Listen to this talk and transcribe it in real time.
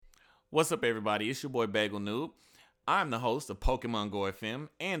What's up, everybody? It's your boy Bagel Noob. I'm the host of Pokemon Go FM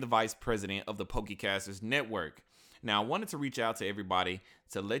and the vice president of the Pokecasters Network. Now, I wanted to reach out to everybody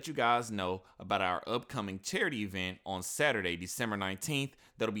to let you guys know about our upcoming charity event on Saturday, December 19th,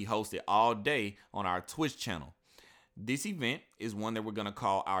 that'll be hosted all day on our Twitch channel. This event is one that we're going to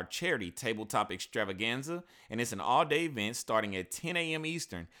call our Charity Tabletop Extravaganza, and it's an all-day event starting at 10 a.m.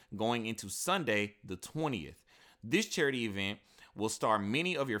 Eastern, going into Sunday, the 20th. This charity event will star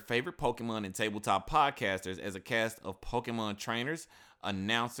many of your favorite Pokemon and tabletop podcasters as a cast of Pokemon trainers,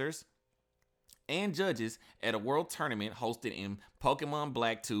 announcers, and judges at a world tournament hosted in Pokemon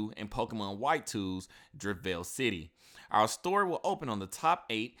Black 2 and Pokemon White 2's Driftvale City. Our story will open on the top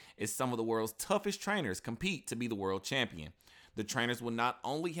 8 as some of the world's toughest trainers compete to be the world champion. The trainers will not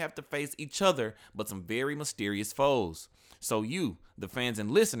only have to face each other, but some very mysterious foes. So you, the fans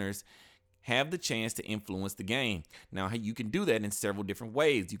and listeners, have the chance to influence the game. Now, you can do that in several different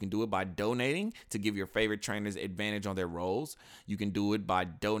ways. You can do it by donating to give your favorite trainers advantage on their roles. You can do it by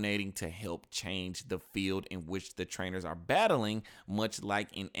donating to help change the field in which the trainers are battling, much like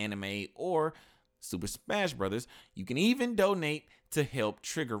in anime or Super Smash Bros. You can even donate to help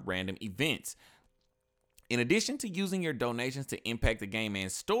trigger random events. In addition to using your donations to impact the game and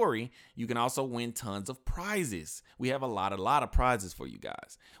story, you can also win tons of prizes. We have a lot of prizes for you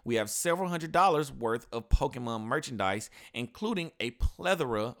guys. We have several $100s worth of Pokemon merchandise, including a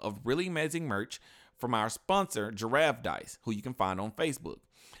plethora of really amazing merch from our sponsor, Giraffe Dice, who you can find on Facebook.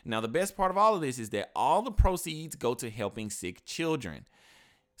 Now, the best part of all of this is that all the proceeds go to helping sick children.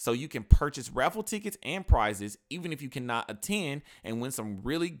 So you can purchase raffle tickets and prizes, even if you cannot attend, and win some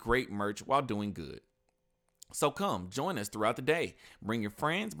really great merch while doing good. So come, join us throughout the day. Bring your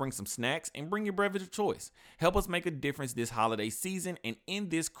friends, bring some snacks, and bring your beverage of choice. Help us make a difference this holiday season and end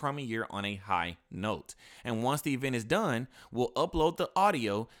this crummy year on a high note. And once the event is done, we'll upload the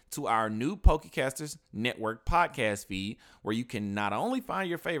audio to our new Pokecasters Network podcast feed, where you can not only find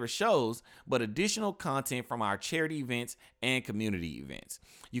your favorite shows, but additional content from our charity events and community events.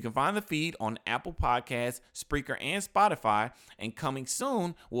 You can find the feed on Apple Podcasts, Spreaker, and Spotify, and coming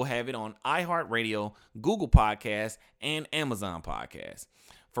soon, we'll have it on iHeartRadio, Google Podcasts, and Amazon Podcasts.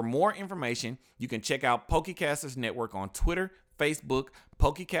 For more information, you can check out Pokecasters Network on Twitter, Facebook,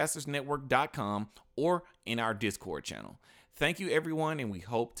 PokecastersNetwork.com, or in our Discord channel. Thank you, everyone, and we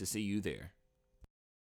hope to see you there.